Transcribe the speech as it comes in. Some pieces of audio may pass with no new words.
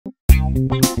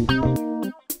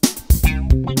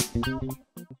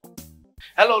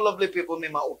Hello, lovely people. Me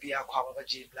ma Opia Kwaba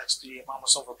J Black Studio. Mama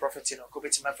son for Prophet in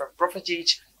Okobiti, my friend Prophet J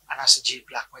and as a J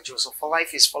Black. My Joseph for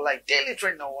life is for life. Daily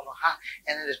trend no one ha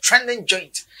and the trending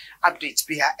joint updates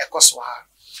be her Ekoswa.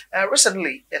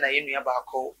 Recently, in a union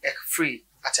barco free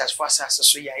at as fast as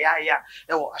so ya.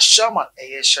 There was Ashaiman,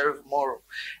 a sheriff Moro,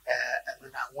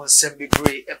 and one send me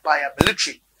gray a buy a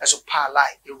military as a par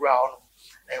lie around.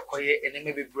 And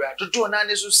maybe bread to do an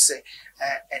answer say,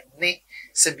 and ne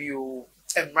Sabu.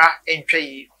 Emra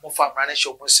entwe mo fa mra na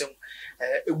show mosem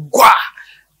gwa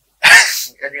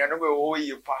enu anu me wo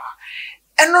yi pa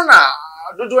eno na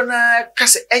dodo na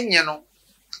kase enye no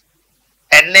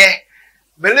ene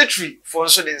military for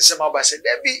so den sema ba se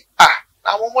debi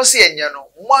na mo se enye no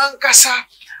mo ankasa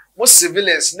mo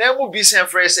civilians na mo bi sen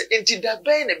frɛ se enti da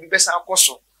ben na bi besa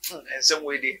akoso ensem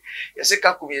we dey yese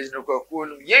kakumi ezino kwakuo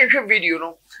no yenhwe video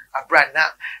no abra na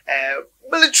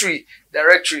military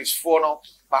directories for no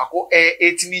Bako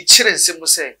etimi chire nsemu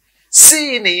say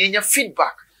see na yenya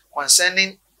feedback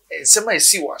concerning nsema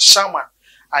esi wa Ashaiman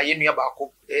ayenua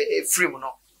bako free mu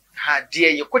no ha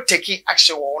de ye ko take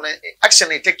action wo action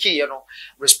e take ye no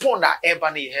respond that eba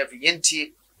na ye have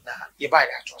yentie na ye buy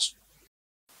that was.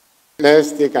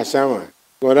 Let's take Ashaiman.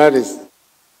 Well, that is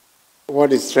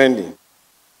what is trending,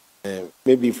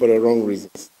 maybe for the wrong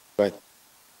reasons, but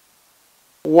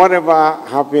whatever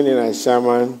happened in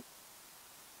Ashaiman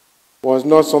was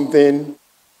not something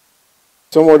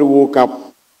somebody woke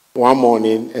up one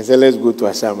morning and said, let's go to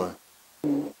Ashaiman.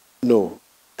 No.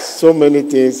 So many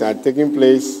things are taking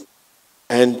place,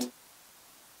 and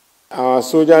our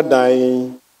soldier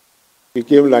dying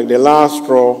became like the last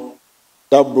straw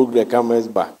that broke the camel's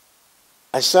back.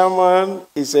 Ashaiman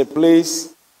is a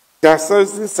place, there are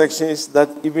certain sections that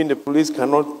even the police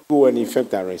cannot go and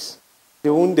effect arrest. They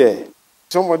won't dare.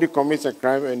 Somebody commits a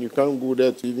crime and you can't go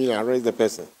there to even arrest the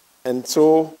person. And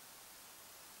so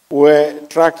we're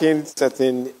tracking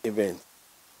certain events.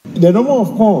 The number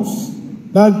of calls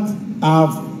that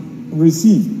I've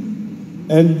received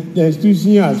and the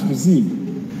institution has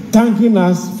received, thanking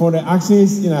us for the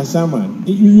actions in Ashaiman.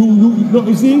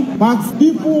 You see, but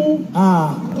people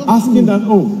are asking that,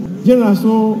 oh, General,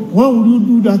 so why would you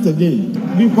do that again?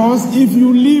 Because if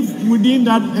you live within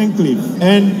that enclave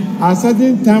and at a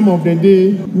certain time of the day,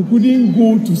 you couldn't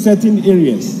go to certain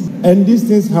areas, and these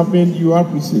things happen, you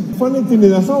appreciate. Funny thing is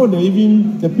that some of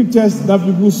the pictures that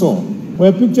people saw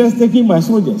were pictures taken by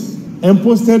soldiers and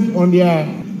posted on their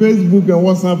Facebook and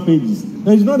WhatsApp pages.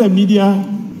 There is not a media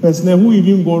personnel who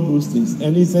even got those things,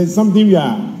 and it's something we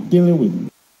are dealing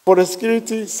with. For the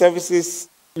security services,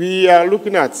 we are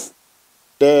looking at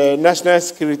the national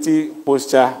security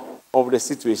posture of the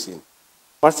situation.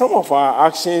 But some of our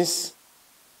actions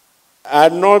are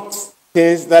not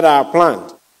things that are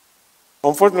planned.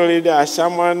 Unfortunately, the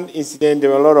Ashaiman incident,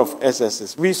 there were a lot of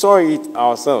excesses. We saw it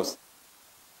ourselves.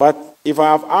 But if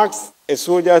I have asked a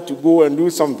soldier to go and do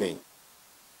something,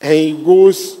 and he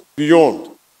goes beyond,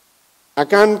 I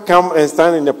can't come and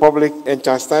stand in the public and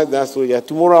chastise that soldier.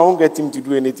 Tomorrow I won't get him to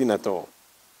do anything at all.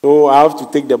 So I have to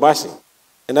take the bashing.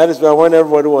 And that is why when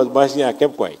everybody was bashing, I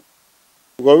kept quiet.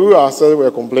 Because we ourselves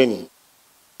were complaining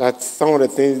that some of the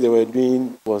things they were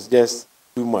doing was just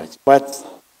too much. But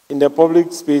in the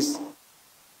public space,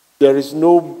 there is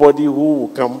nobody who will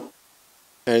come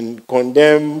and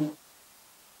condemn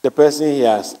the person he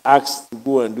has asked to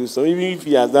go and do so. Even if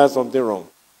he has done something wrong,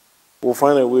 we'll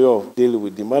find a way of dealing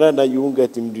with him. Other than that, you won't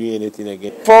get him doing anything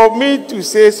again. For me to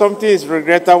say something is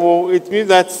regrettable, it means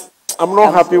that I'm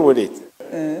not happy with it.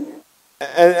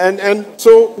 And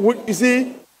so, you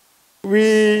see,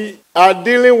 we are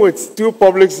dealing with two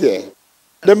publics here.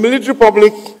 The military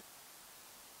public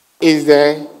is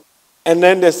there, and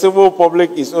then the civil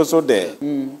public is also there.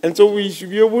 And so we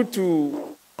should be able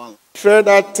to tread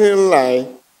that thin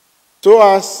line so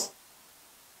as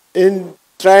in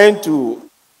trying to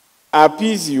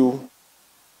appease you,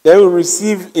 they will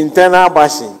receive internal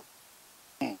bashing.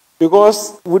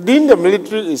 Because within the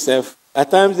military itself, at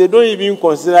times they don't even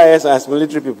consider us as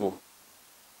military people.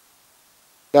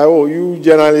 Like, oh, you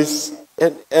journalists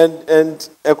and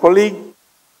a colleague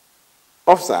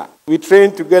officer, we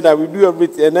train together, we do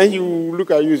everything, and then you look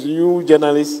at you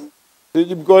journalists,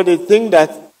 because they think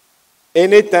that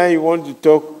anytime you want to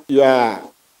talk, you are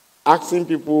asking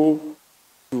people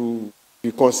to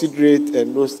be considerate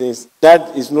and those things.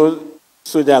 That is not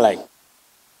soldier-like.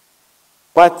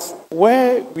 But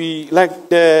where we, like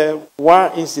the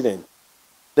war incident,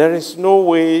 there is no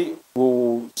way we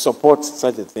will support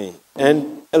such a thing.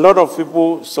 And a lot of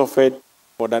people suffered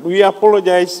for that. We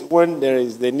apologize when there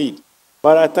is the need.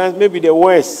 But at times, maybe the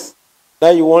words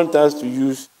that you want us to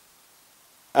use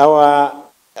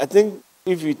I think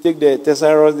if you take the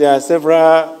thesaurus, there are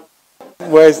several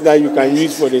words that you can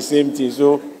use for the same thing.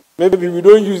 So maybe we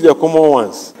don't use the common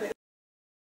ones.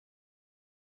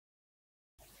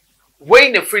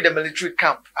 When the freedom military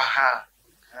camp,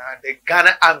 the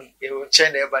Ghana army, it will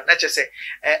change but not just say,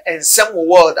 and some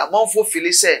world, among for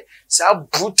Philly say, so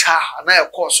brutal, and I,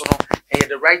 of course, and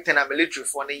the right thing, military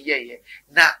for a year.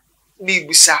 Now, me,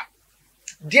 bisa,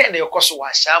 dear, of course,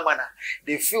 was Shamana,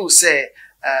 they feel say,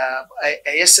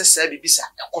 yes, sir, bisa,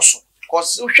 of course,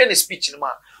 because ocean speech in man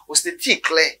was the tea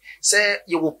clear, say,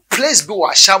 you will place go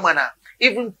a Shamana,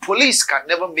 even police can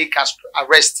never make us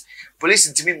arrest. Police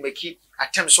intimate make it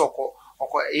attempt so called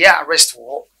yeah arrest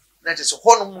for that is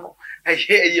honum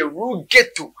a rule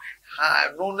get to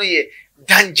no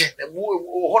dungeon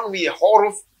a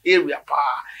horror area pa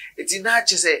it's not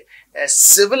just a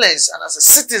civilians and as a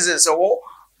citizens or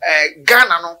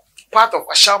Ghana no part of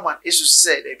Ashaiman is to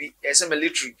say they be as a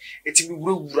military it's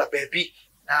a baby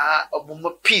a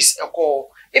peace a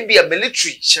call it be a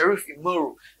military sheriff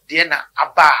imuru Diana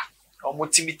Abba or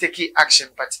motimiteki action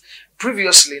but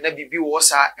previously na bibi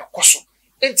was a koso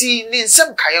enti ni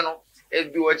nsem kaye no e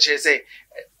bi wo che say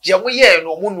je mo ye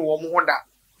no mo nu wo mo da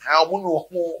ha mo nu wo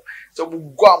mo so bu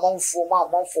go amanfo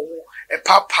mo e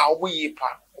papa wo ye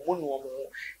pa mo nu wo mo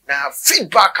na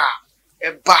feedback e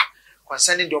ba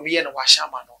concerning dom ye no wa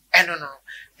shama no no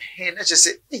he na che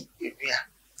say enua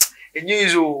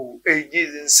enyizo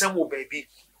nsem wo baby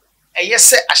eye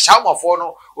se Ashaimafo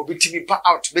no obitimi pa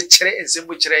out be kire nsem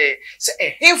bo kire se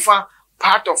ehemfa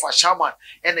part of Ashaiman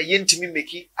and a yentimi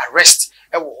make arrest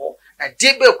ewo na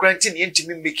dey be granting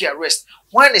yentimi make arrest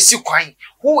when is quine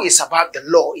who is above the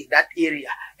law in that area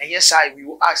and yes we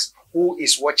will ask who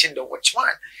is watching the watchman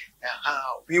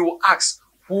we will ask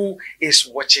who is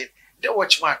watching the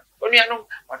watchman when you know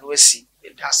one will see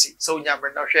that's it so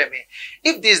nyamre na hwe me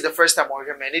if this is the first time or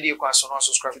me need you can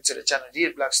subscribe to the channel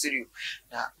DL Black Studio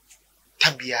na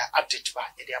tambia update ba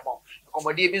e dey amount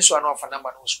komodi bi so na ofa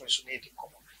number no screen so na e dey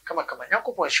komo kama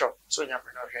nyankopon show so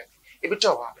nyamre na hwe e bi to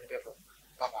wa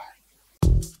bye bye.